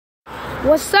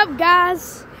What's up,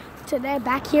 guys? Today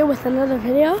back here with another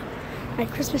video. My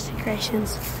Christmas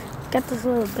decorations. Got this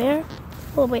little bear.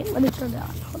 Oh wait, let me turn it on.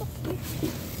 Hold up.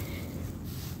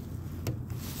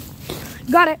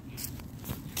 Got it.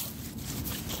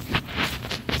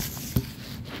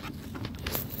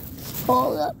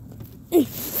 Hold up.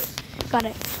 Got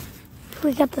it.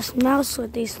 We got this mouse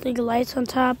with these three lights on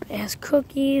top. It has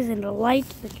cookies and a light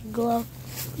that can glow.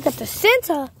 We got the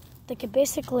Santa that can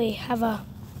basically have a...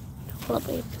 Hold up,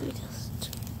 wait, let me just...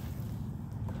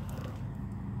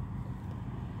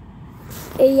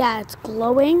 Yeah, it's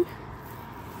glowing.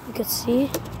 You can see.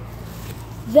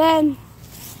 Then,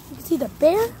 you can see the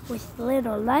bear with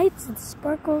little lights and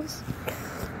sparkles.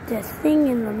 The thing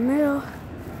in the middle.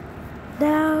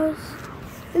 Those.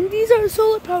 And these are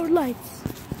solar-powered lights.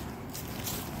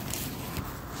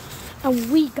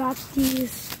 And we got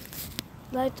these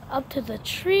lights up to the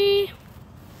tree.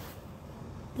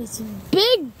 This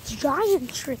big,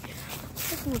 giant tree.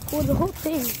 Let's record the whole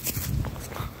thing.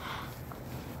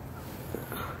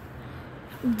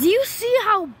 Do you see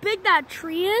how big that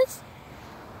tree is?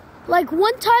 Like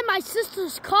one time my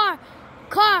sister's the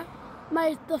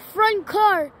front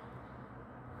car,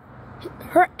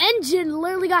 her engine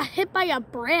literally got hit by a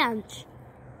branch.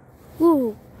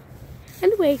 Ooh.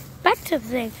 Anyway, back to the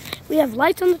thing. We have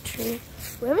lights on the tree.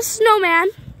 We have a snowman.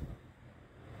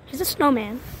 He's a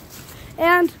snowman.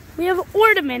 And we have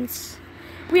ornaments.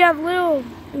 We have little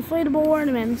inflatable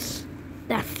ornaments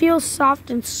that feel soft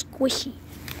and squishy.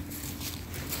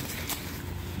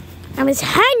 And it's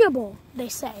hangable, they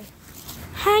say.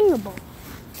 Hangable.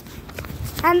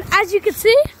 And as you can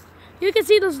see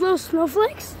those little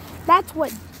snowflakes. That's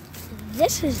what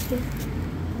this is doing.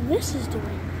 This is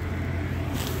doing.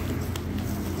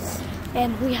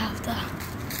 And we have the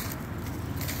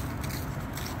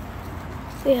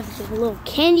little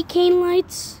candy cane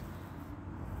lights.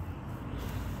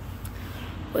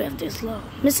 We have these little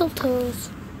mistletoes.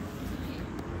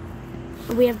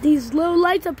 And we have these little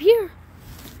lights up here.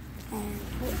 And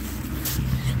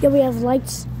yeah, we have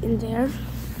lights in there.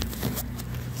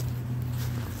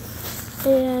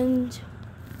 And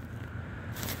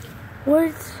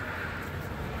we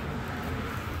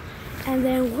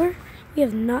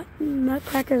have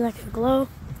nutcrackers that can glow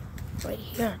right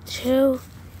here too.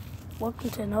 Welcome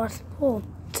to North Pole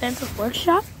Santa's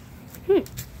Workshop. I'm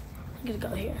gonna go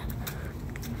here.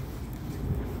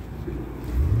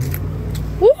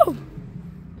 Woo!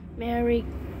 Merry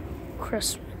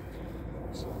Christmas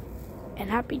and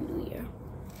Happy New Year.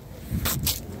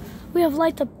 We have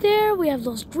lights up there. We have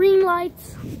those green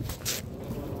lights.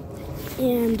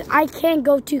 And I can't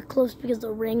go too close because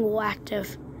the ring will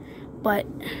active. But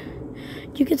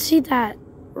you can see that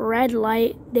red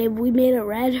light. We made it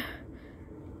red.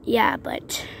 Yeah,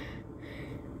 but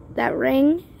that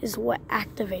ring is what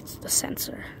activates the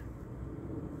sensor.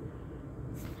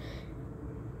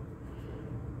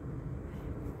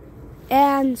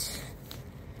 And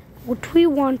what we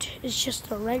want is just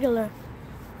a regular thing.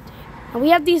 And we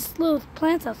have these little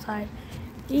plants outside.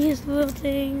 These little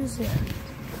things.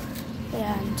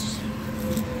 And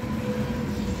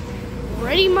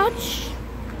pretty much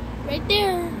right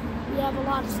there we have a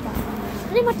lot of stuff.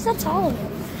 Pretty much that's all of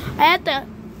it.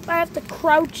 I have to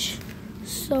crouch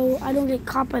so I don't get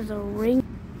caught by the ring.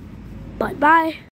 But bye.